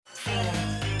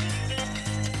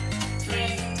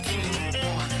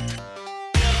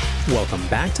Welcome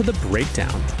back to The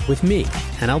Breakdown with me,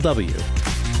 NLW.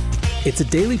 It's a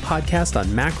daily podcast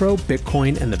on macro,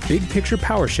 Bitcoin, and the big picture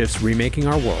power shifts remaking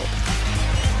our world.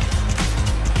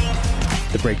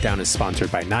 The Breakdown is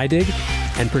sponsored by NYAG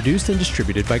and produced and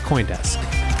distributed by CoinDesk.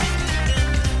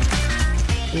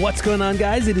 What's going on,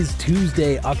 guys? It is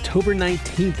Tuesday, October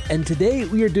 19th, and today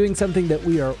we are doing something that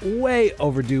we are way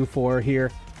overdue for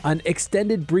here. An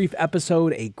extended brief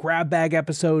episode, a grab bag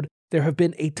episode. There have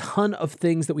been a ton of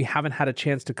things that we haven't had a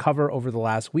chance to cover over the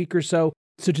last week or so.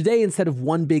 So today, instead of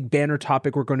one big banner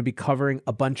topic, we're going to be covering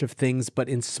a bunch of things, but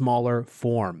in smaller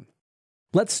form.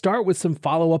 Let's start with some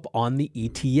follow-up on the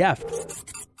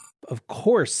ETF. Of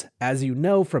course, as you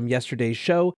know from yesterday's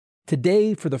show,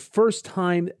 today, for the first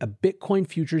time, a Bitcoin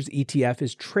futures ETF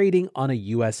is trading on a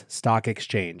US stock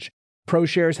exchange.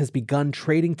 ProShares has begun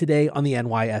trading today on the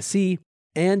NYSE.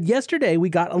 And yesterday, we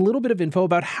got a little bit of info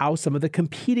about how some of the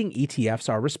competing ETFs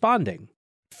are responding.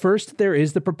 First, there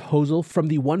is the proposal from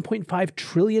the $1.5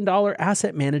 trillion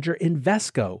asset manager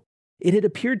Invesco. It had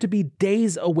appeared to be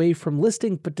days away from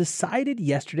listing, but decided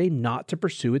yesterday not to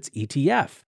pursue its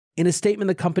ETF. In a statement,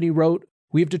 the company wrote,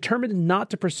 "We have determined not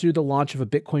to pursue the launch of a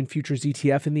Bitcoin futures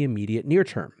ETF in the immediate near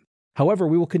term. However,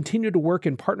 we will continue to work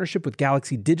in partnership with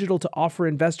Galaxy Digital to offer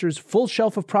investors full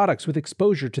shelf of products with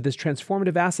exposure to this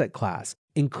transformative asset class,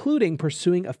 including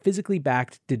pursuing a physically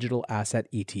backed digital asset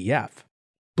ETF."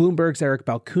 Bloomberg's Eric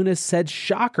Balchunas said,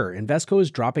 "Shocker, Invesco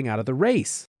is dropping out of the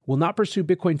race. Will not pursue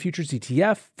Bitcoin futures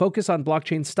ETF, focus on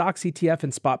blockchain stocks ETF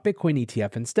and spot Bitcoin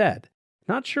ETF instead."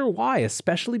 Not sure why,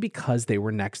 especially because they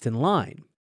were next in line.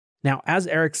 Now, as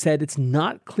Eric said, it's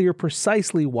not clear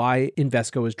precisely why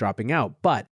Invesco is dropping out,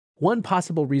 but one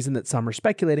possible reason that some are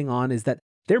speculating on is that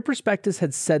their prospectus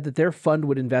had said that their fund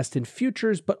would invest in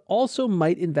futures, but also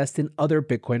might invest in other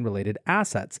Bitcoin-related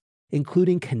assets,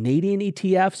 including Canadian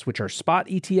ETFs, which are spot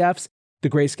ETFs, the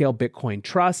Grayscale Bitcoin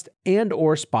Trust, and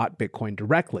or spot Bitcoin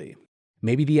directly.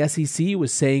 Maybe the SEC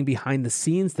was saying behind the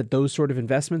scenes that those sort of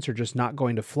investments are just not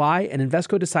going to fly, and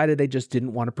Invesco decided they just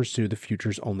didn't want to pursue the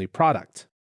futures-only product.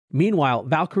 Meanwhile,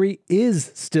 Valkyrie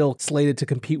is still slated to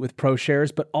compete with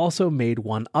ProShares, but also made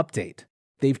one update.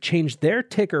 They've changed their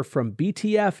ticker from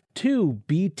BTF to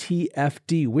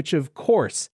BTFD, which of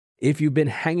course, if you've been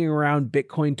hanging around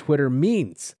Bitcoin Twitter,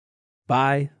 means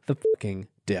buy the fucking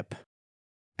dip.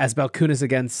 As Balchunas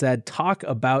again said, talk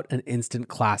about an instant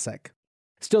classic.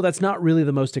 Still, that's not really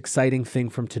the most exciting thing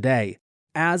from today.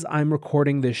 As I'm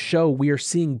recording this show, we are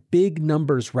seeing big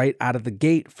numbers right out of the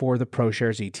gate for the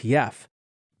ProShares ETF.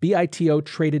 BITO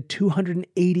traded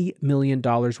 $280 million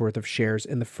worth of shares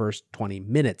in the first 20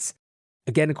 minutes.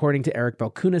 Again, according to Eric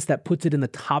Balchunas, that puts it in the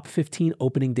top 15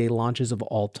 opening day launches of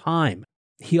all time.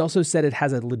 He also said it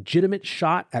has a legitimate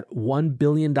shot at $1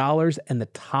 billion and the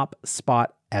top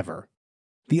spot ever.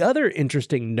 The other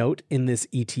interesting note in this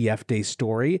ETF day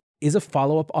story is a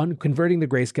follow-up on converting the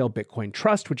Grayscale Bitcoin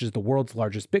Trust, which is the world's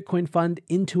largest Bitcoin fund,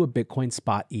 into a Bitcoin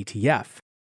spot ETF.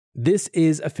 This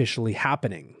is officially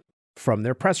happening. From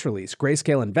their press release,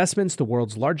 Grayscale Investments, the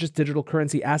world's largest digital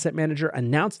currency asset manager,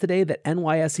 announced today that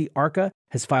NYSE ARCA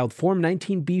has filed Form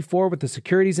 19B4 with the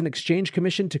Securities and Exchange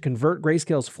Commission to convert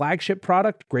Grayscale's flagship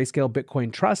product, Grayscale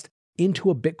Bitcoin Trust, into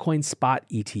a Bitcoin spot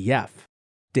ETF.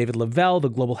 David Lavelle, the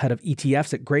global head of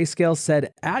ETFs at Grayscale,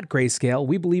 said, "At Grayscale,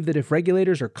 we believe that if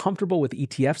regulators are comfortable with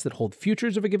ETFs that hold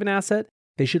futures of a given asset,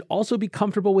 they should also be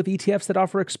comfortable with ETFs that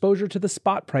offer exposure to the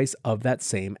spot price of that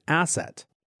same asset."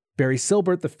 Barry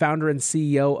Silbert, the founder and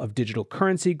CEO of Digital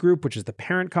Currency Group, which is the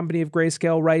parent company of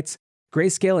Grayscale, writes,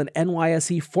 "Grayscale and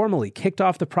NYSE formally kicked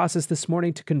off the process this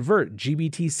morning to convert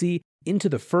GBTC into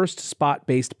the first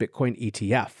spot-based Bitcoin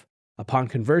ETF. Upon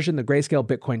conversion, the Grayscale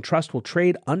Bitcoin Trust will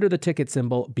trade under the ticket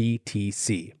symbol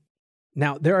BTC."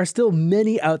 Now, there are still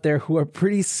many out there who are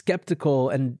pretty skeptical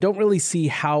and don't really see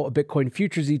how a Bitcoin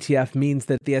futures ETF means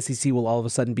that the SEC will all of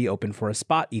a sudden be open for a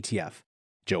spot ETF.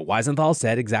 Joe Weisenthal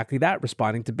said exactly that,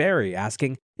 responding to Barry,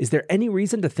 asking, "Is there any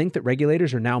reason to think that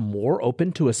regulators are now more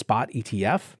open to a spot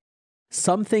ETF?"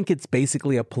 Some think it's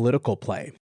basically a political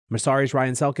play. Messari's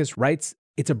Ryan Selkis writes,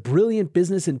 "It's a brilliant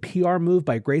business and PR move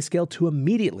by Grayscale to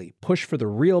immediately push for the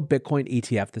real Bitcoin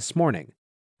ETF this morning.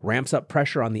 Ramps up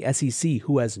pressure on the SEC,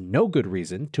 who has no good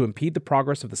reason to impede the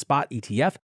progress of the spot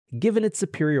ETF, given its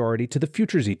superiority to the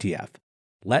futures ETF.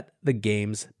 Let the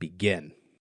games begin."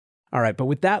 All right, but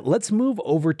with that, let's move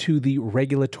over to the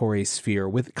regulatory sphere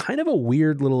with kind of a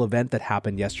weird little event that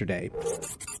happened yesterday.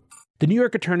 The New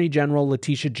York Attorney General,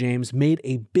 Letitia James, made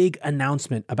a big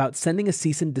announcement about sending a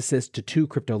cease and desist to 2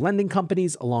 crypto lending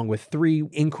companies, along with 3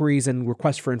 inquiries and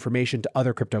requests for information to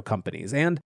other crypto companies.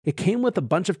 And it came with a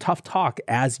bunch of tough talk,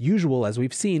 as usual, as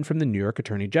we've seen from the New York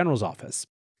Attorney General's office.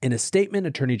 In a statement,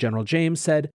 Attorney General James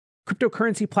said,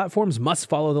 "Cryptocurrency platforms must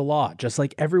follow the law, just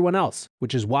like everyone else,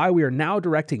 which is why we are now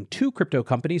directing 2 crypto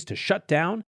companies to shut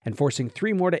down and forcing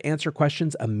 3 more to answer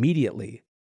questions immediately.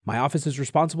 My office is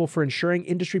responsible for ensuring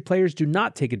industry players do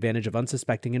not take advantage of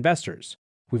unsuspecting investors.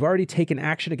 We've already taken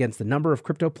action against the number of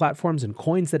crypto platforms and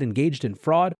coins that engaged in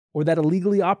fraud or that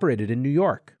illegally operated in New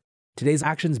York. Today's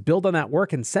actions build on that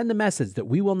work and send a message that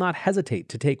we will not hesitate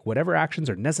to take whatever actions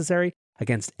are necessary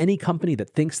against any company that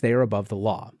thinks they are above the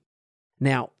law."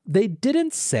 Now, they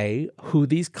didn't say who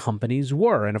these companies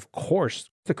were, and of course,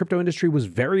 the crypto industry was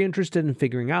very interested in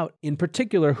figuring out, in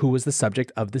particular, who was the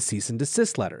subject of the cease and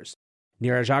desist letters.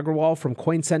 NYAG Agrawal from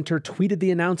Coin Center tweeted the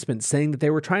announcement saying that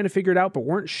they were trying to figure it out but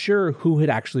weren't sure who had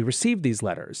actually received these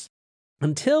letters.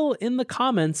 Until, in the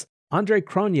comments, Andre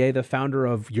Cronje, the founder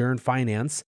of Yearn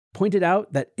Finance, pointed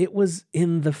out that it was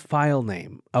in the file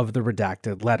name of the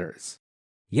redacted letters.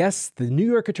 Yes, the New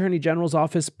York Attorney General's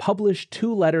office published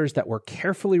 2 letters that were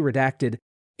carefully redacted,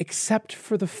 except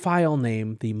for the file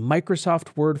name, the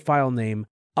Microsoft Word file name,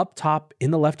 up top in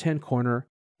the left-hand corner,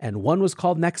 and one was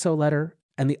called Nexo letter,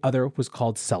 and the other was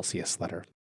called Celsius letter.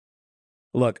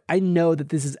 Look, I know that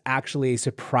this is actually a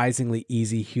surprisingly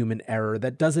easy human error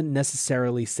that doesn't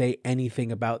necessarily say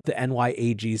anything about the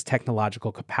NYAG's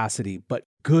technological capacity, but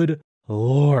good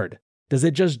Lord, does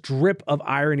it just drip of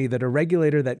irony that a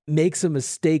regulator that makes a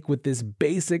mistake with this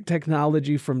basic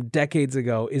technology from decades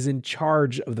ago is in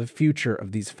charge of the future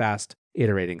of these fast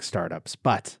iterating startups.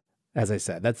 But, as I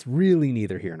said, that's really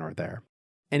neither here nor there.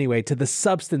 Anyway, to the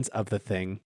substance of the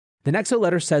thing, the Nexo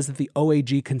letter says that the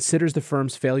OAG considers the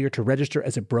firm's failure to register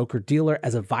as a broker-dealer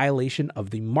as a violation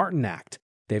of the Martin Act.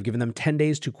 They have given them 10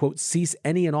 days to, quote, cease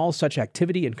any and all such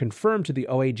activity and confirm to the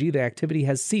OAG the activity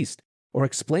has ceased, or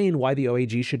explain why the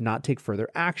OAG should not take further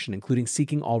action, including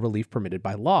seeking all relief permitted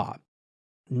by law.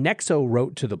 Nexo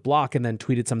wrote to the block and then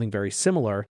tweeted something very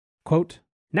similar, quote,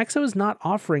 "Nexo is not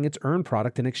offering its EARN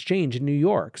product in exchange in New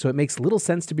York, so it makes little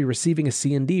sense to be receiving a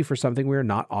C&D for something we are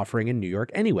not offering in New York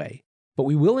anyway. But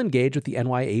we will engage with the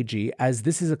NYAG as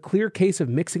this is a clear case of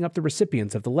mixing up the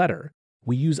recipients of the letter.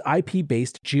 We use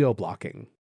IP-based geo-blocking."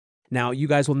 Now, you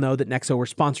guys will know that Nexo were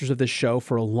sponsors of this show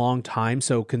for a long time,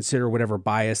 so consider whatever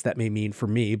bias that may mean for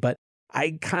me, but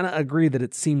I kind of agree that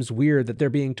it seems weird that they're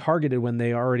being targeted when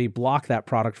they already block that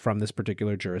product from this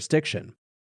particular jurisdiction.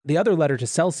 The other letter to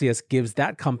Celsius gives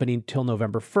that company till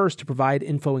November 1st to provide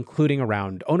info including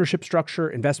around ownership structure,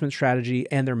 investment strategy,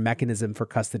 and their mechanism for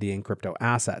custodying crypto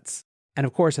assets. And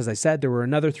of course, as I said, there were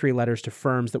another 3 letters to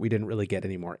firms that we didn't really get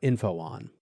any more info on.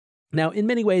 Now, in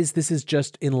many ways, this is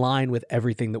just in line with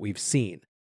everything that we've seen.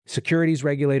 Securities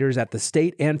regulators at the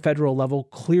state and federal level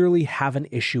clearly have an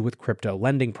issue with crypto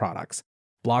lending products.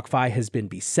 BlockFi has been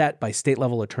beset by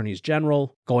state-level attorneys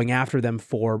general, going after them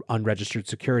for unregistered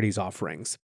securities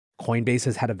offerings. Coinbase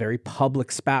has had a very public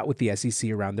spat with the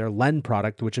SEC around their Lend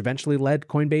product, which eventually led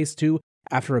Coinbase to,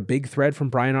 after a big thread from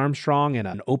Brian Armstrong and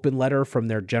an open letter from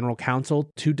their general counsel,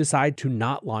 to decide to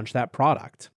not launch that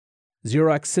product.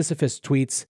 ZeroX Sisyphus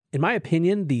tweets, "In my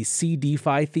opinion, the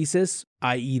CDeFi thesis,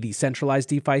 i.e. the centralized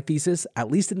DeFi thesis, at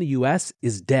least in the US,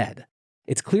 is dead.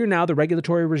 It's clear now the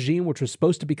regulatory regime, which was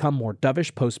supposed to become more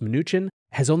dovish post-Mnuchin,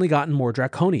 has only gotten more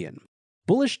draconian.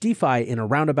 Bullish DeFi in a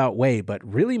roundabout way, but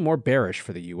really more bearish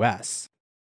for the US."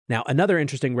 Now, another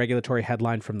interesting regulatory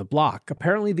headline from the block.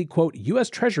 Apparently the, quote, US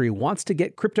Treasury wants to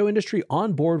get crypto industry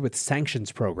on board with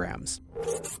sanctions programs.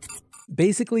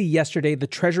 Basically, yesterday, the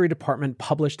Treasury Department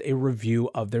published a review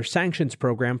of their sanctions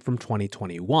program from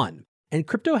 2021. And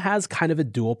crypto has kind of a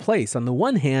dual place. On the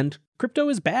one hand, crypto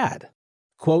is bad.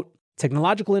 Quote,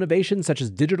 "Technological innovations such as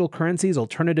digital currencies,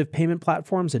 alternative payment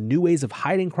platforms, and new ways of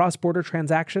hiding cross-border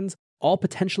transactions all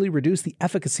potentially reduce the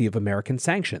efficacy of American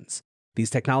sanctions. These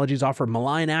technologies offer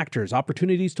malign actors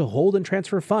opportunities to hold and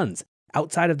transfer funds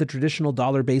outside of the traditional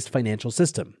dollar-based financial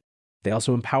system. They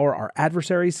also empower our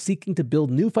adversaries seeking to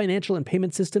build new financial and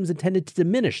payment systems intended to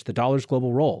diminish the dollar's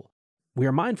global role. We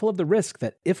are mindful of the risk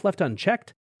that, if left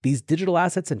unchecked, these digital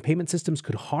assets and payment systems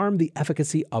could harm the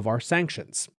efficacy of our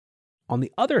sanctions." On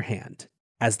the other hand,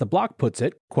 as the block puts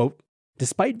it, quote,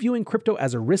 "Despite viewing crypto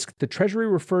as a risk, the Treasury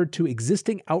referred to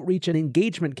existing outreach and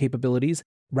engagement capabilities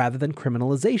rather than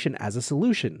criminalization as a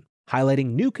solution, highlighting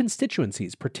new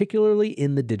constituencies, particularly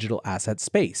in the digital asset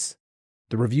space.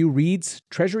 The review reads,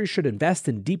 Treasury should invest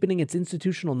in deepening its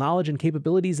institutional knowledge and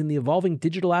capabilities in the evolving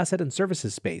digital asset and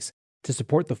services space to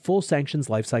support the full sanctions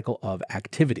lifecycle of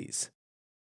activities."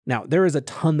 Now, there is a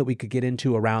ton that we could get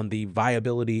into around the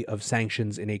viability of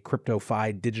sanctions in a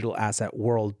crypto-fied digital asset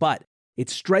world, but it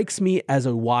strikes me as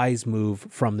a wise move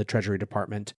from the Treasury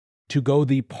Department to go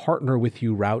the partner with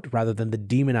you route rather than the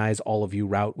demonize all of you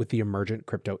route with the emergent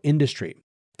crypto industry.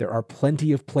 There are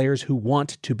plenty of players who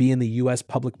want to be in the US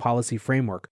public policy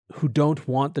framework, who don't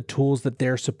want the tools that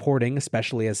they're supporting,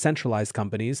 especially as centralized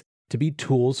companies, to be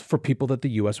tools for people that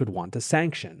the US would want to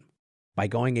sanction. By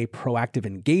going a proactive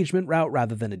engagement route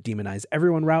rather than a demonize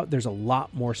everyone route, there's a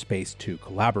lot more space to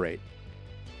collaborate.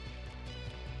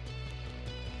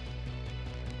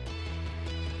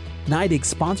 NYAG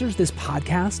sponsors this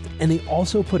podcast, and they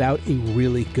also put out a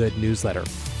really good newsletter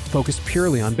focused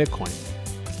purely on Bitcoin.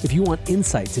 If you want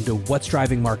insights into what's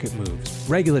driving market moves,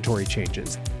 regulatory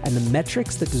changes, and the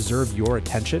metrics that deserve your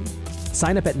attention,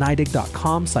 sign up at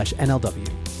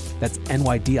NYDIG.com/NLW. That's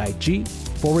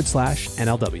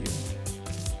NYDIG/NLW.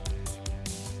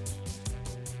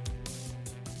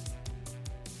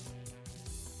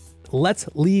 Let's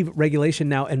leave regulation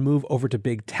now and move over to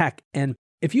big tech. And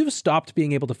if you've stopped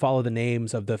being able to follow the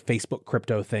names of the Facebook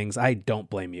crypto things, I don't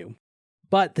blame you.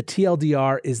 But the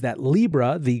TLDR is that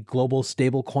Libra, the global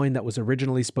stablecoin that was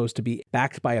originally supposed to be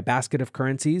backed by a basket of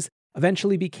currencies,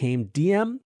 eventually became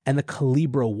Diem, and the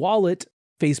Calibra wallet,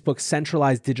 Facebook's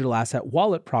centralized digital asset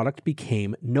wallet product,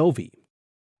 became Novi.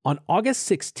 On August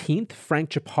 16th, Frank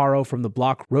Chaparro from The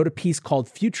Block wrote a piece called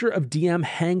 "Future of Diem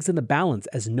Hangs in the Balance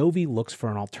as Novi Looks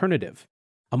for an Alternative."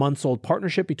 A months-old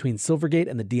partnership between Silvergate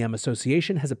and the Diem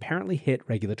Association has apparently hit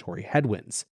regulatory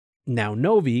headwinds. Now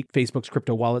Novi, Facebook's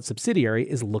crypto wallet subsidiary,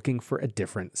 is looking for a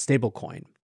different stablecoin.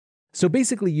 So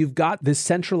basically, you've got this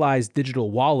centralized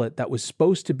digital wallet that was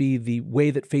supposed to be the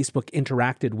way that Facebook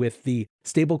interacted with the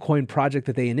stablecoin project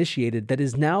that they initiated that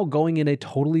is now going in a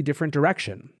totally different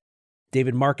direction.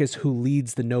 David Marcus, who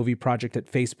leads the Novi project at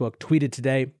Facebook, tweeted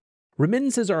today,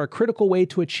 "Remittances are a critical way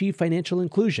to achieve financial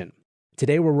inclusion.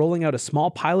 Today, we're rolling out a small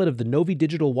pilot of the Novi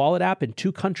digital wallet app in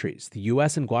 2 countries, the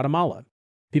US and Guatemala.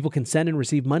 People can send and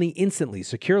receive money instantly,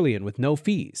 securely, and with no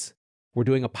fees. We're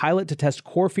doing a pilot to test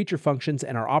core feature functions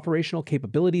and our operational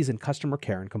capabilities in customer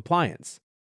care and compliance.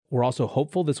 We're also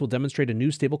hopeful this will demonstrate a new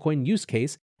stablecoin use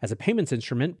case as a payments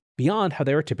instrument beyond how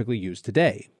they are typically used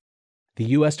today. The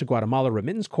US to Guatemala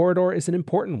remittance corridor is an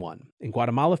important one. In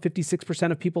Guatemala,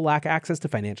 56% of people lack access to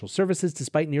financial services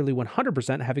despite nearly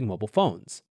 100% having mobile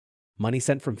phones. Money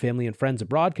sent from family and friends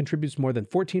abroad contributes more than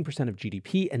 14% of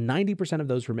GDP, and 90% of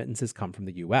those remittances come from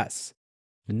the US.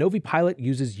 The Novi pilot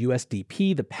uses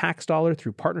USDP, the Pax dollar,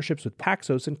 through partnerships with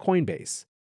Paxos and Coinbase.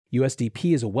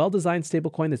 USDP is a well-designed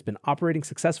stablecoin that's been operating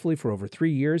successfully for over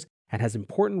 3 years and has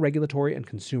important regulatory and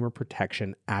consumer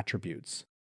protection attributes.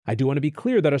 I do want to be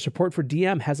clear that our support for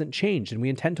Diem hasn't changed, and we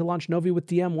intend to launch Novi with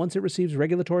Diem once it receives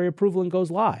regulatory approval and goes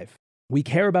live. We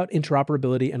care about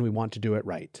interoperability, and we want to do it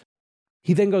right."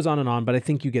 He then goes on, but I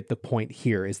think you get the point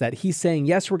here, is that he's saying,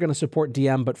 yes, we're going to support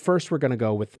Diem, but first we're going to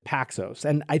go with Paxos.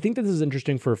 And I think that this is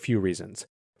interesting for a few reasons.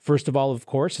 First of all, of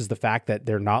course, is the fact that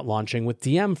they're not launching with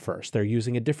Diem first. They're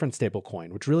using a different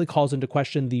stablecoin, which really calls into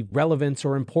question the relevance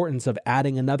or importance of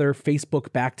adding another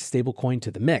Facebook-backed stablecoin to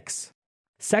the mix.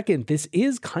 Second, this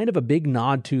is kind of a big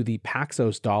nod to the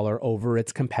Paxos dollar over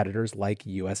its competitors like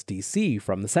USDC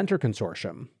from the Center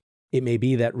Consortium. It may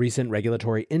be that recent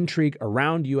regulatory intrigue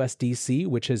around USDC,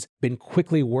 which has been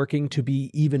quickly working to be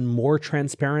even more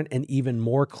transparent and even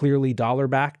more clearly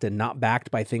dollar-backed and not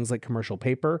backed by things like commercial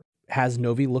paper, has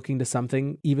Novi looking to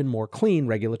something even more clean,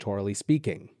 regulatorily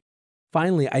speaking.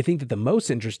 Finally, I think that the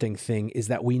most interesting thing is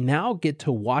that we now get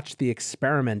to watch the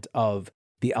experiment of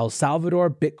the El Salvador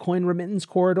Bitcoin remittance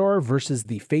corridor versus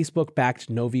the Facebook-backed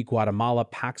Novi Guatemala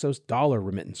Paxos dollar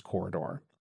remittance corridor.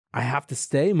 I have to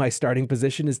say, my starting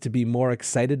position is to be more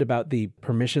excited about the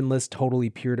permissionless, totally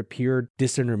peer-to-peer,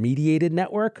 disintermediated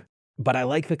network, but I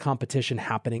like the competition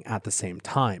happening at the same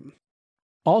time.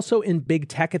 Also in big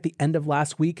tech at the end of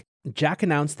last week, Jack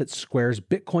announced that Square's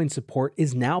Bitcoin support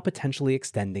is now potentially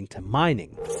extending to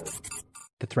mining.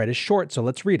 The thread is short, so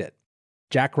let's read it.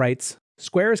 Jack writes,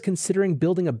 "Square is considering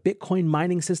building a Bitcoin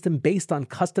mining system based on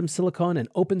custom silicon and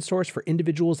open source for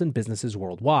individuals and businesses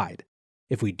worldwide.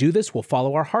 If we do this, we'll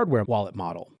follow our hardware wallet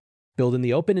model. Build in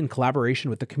the open in collaboration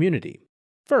with the community.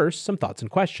 First, some thoughts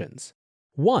and questions.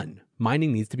 1.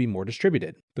 Mining needs to be more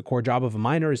distributed. The core job of a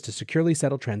miner is to securely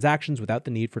settle transactions without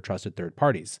the need for trusted third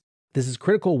parties. This is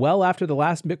critical well after the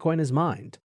last Bitcoin is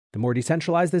mined. The more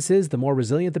decentralized this is, the more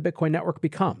resilient the Bitcoin network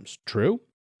becomes. True?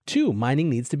 2. Mining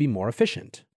needs to be more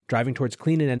efficient. Driving towards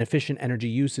clean and efficient energy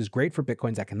use is great for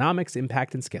Bitcoin's economics,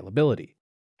 impact, and scalability.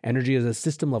 Energy is a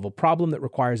system-level problem that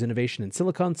requires innovation in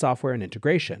silicon, software, and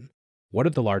integration. What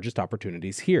are the largest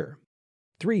opportunities here?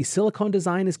 3. Silicon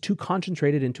design is too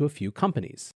concentrated into a few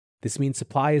companies. This means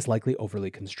supply is likely overly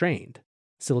constrained.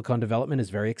 Silicon development is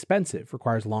very expensive,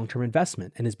 requires long-term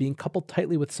investment, and is being coupled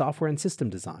tightly with software and system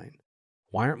design.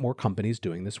 Why aren't more companies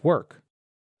doing this work?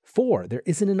 4, there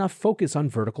isn't enough focus on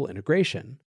vertical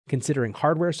integration. Considering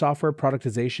hardware, software,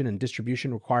 productization, and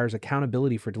distribution requires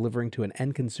accountability for delivering to an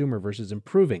end consumer versus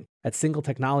improving at single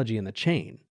technology in the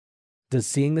chain. Does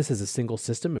seeing this as a single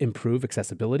system improve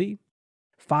accessibility?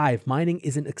 5, mining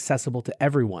isn't accessible to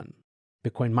everyone.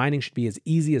 Bitcoin mining should be as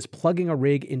easy as plugging a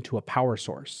rig into a power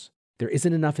source. There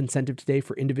isn't enough incentive today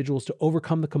for individuals to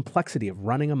overcome the complexity of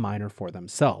running a miner for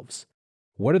themselves.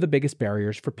 What are the biggest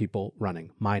barriers for people running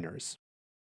miners?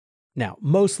 Now,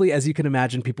 mostly, as you can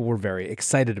imagine, people were very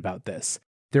excited about this.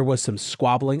 There was some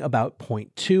squabbling about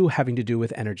point 2 having to do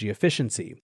with energy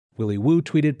efficiency. Willy Woo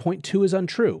tweeted, "Point 2 is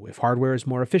untrue. If hardware is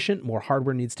more efficient, more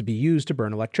hardware needs to be used to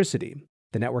burn electricity.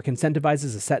 The network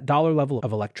incentivizes a set dollar level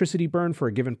of electricity burn for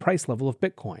a given price level of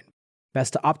Bitcoin.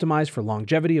 Best to optimize for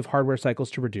longevity of hardware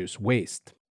cycles to reduce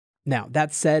waste." Now,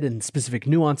 that said, and specific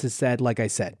nuances said, like I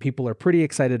said, people are pretty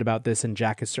excited about this, and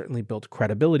Jack has certainly built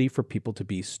credibility for people to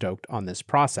be stoked on this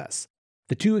process.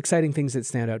 The 2 exciting things that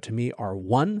stand out to me are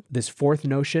 1, this 4th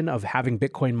notion of having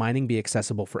Bitcoin mining be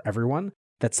accessible for everyone.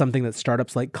 That's something that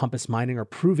startups like Compass Mining are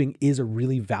proving is a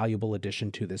really valuable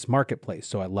addition to this marketplace,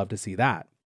 so I love to see that.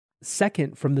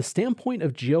 2nd, from the standpoint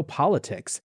of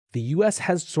geopolitics, the US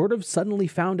has sort of suddenly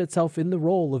found itself in the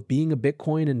role of being a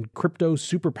Bitcoin and crypto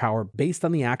superpower based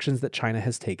on the actions that China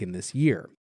has taken this year.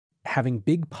 Having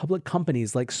big public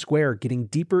companies like Square getting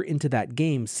deeper into that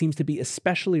game seems to be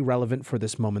especially relevant for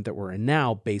this moment that we're in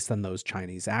now based on those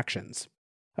Chinese actions.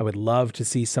 I would love to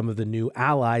see some of the new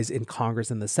allies in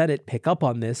Congress and the Senate pick up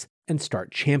on this and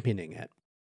start championing it.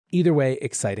 Either way,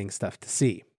 exciting stuff to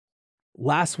see.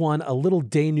 Last one, a little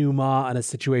denouement on a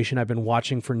situation I've been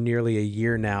watching for nearly a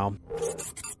year now.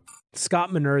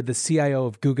 Scott Minerd, the CIO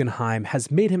of Guggenheim, has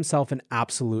made himself an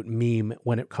absolute meme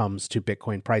when it comes to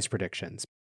Bitcoin price predictions.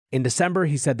 In December,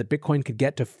 he said that Bitcoin could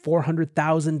get to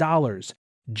 $400,000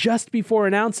 just before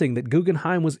announcing that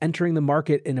Guggenheim was entering the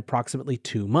market in approximately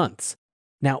 2 months.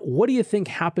 Now, what do you think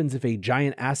happens if a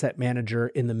giant asset manager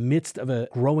in the midst of a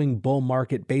growing bull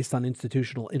market based on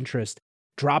institutional interest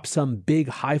drops some big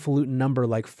highfalutin number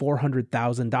like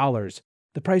 $400,000?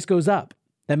 The price goes up.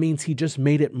 That means he just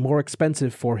made it more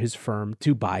expensive for his firm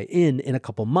to buy in a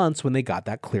couple months when they got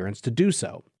that clearance to do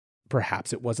so.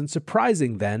 Perhaps it wasn't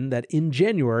surprising then that in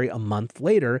January, a month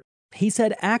later, he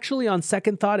said actually on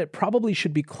second thought it probably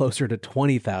should be closer to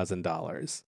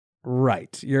 $20,000.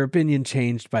 Right, your opinion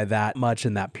changed by that much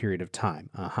in that period of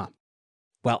time.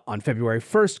 Well, on February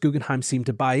 1st, Guggenheim seemed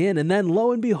to buy in, and then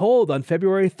lo and behold, on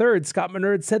February 3rd, Scott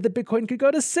Minerd said that Bitcoin could go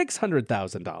to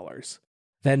 $600,000.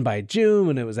 Then by June,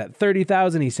 when it was at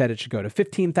 $30,000, he said it should go to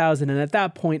 $15,000, and at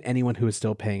that point, anyone who was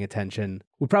still paying attention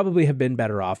would probably have been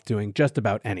better off doing just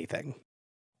about anything.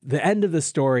 The end of the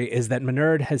story is that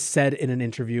Minerd has said in an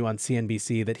interview on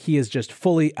CNBC that he is just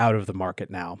fully out of the market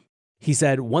now. He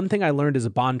said, "One thing I learned as a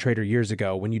bond trader years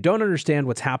ago, when you don't understand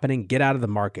what's happening, get out of the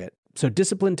market. So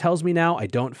discipline tells me now I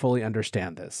don't fully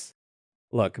understand this."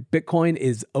 Look, Bitcoin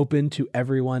is open to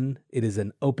everyone. It is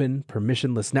an open,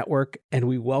 permissionless network, and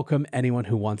we welcome anyone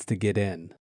who wants to get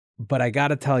in. But I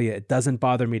gotta tell you, it doesn't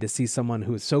bother me to see someone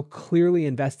who is so clearly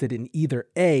invested in either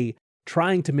A,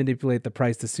 trying to manipulate the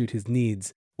price to suit his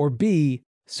needs, or B,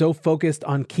 so focused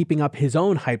on keeping up his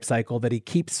own hype cycle that he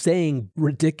keeps saying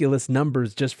ridiculous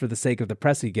numbers just for the sake of the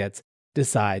press he gets,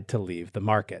 decide to leave the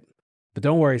market. But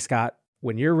don't worry, Scott.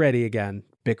 When you're ready again,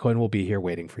 Bitcoin will be here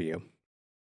waiting for you.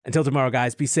 Until tomorrow,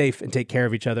 guys, be safe and take care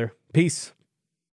of each other. Peace.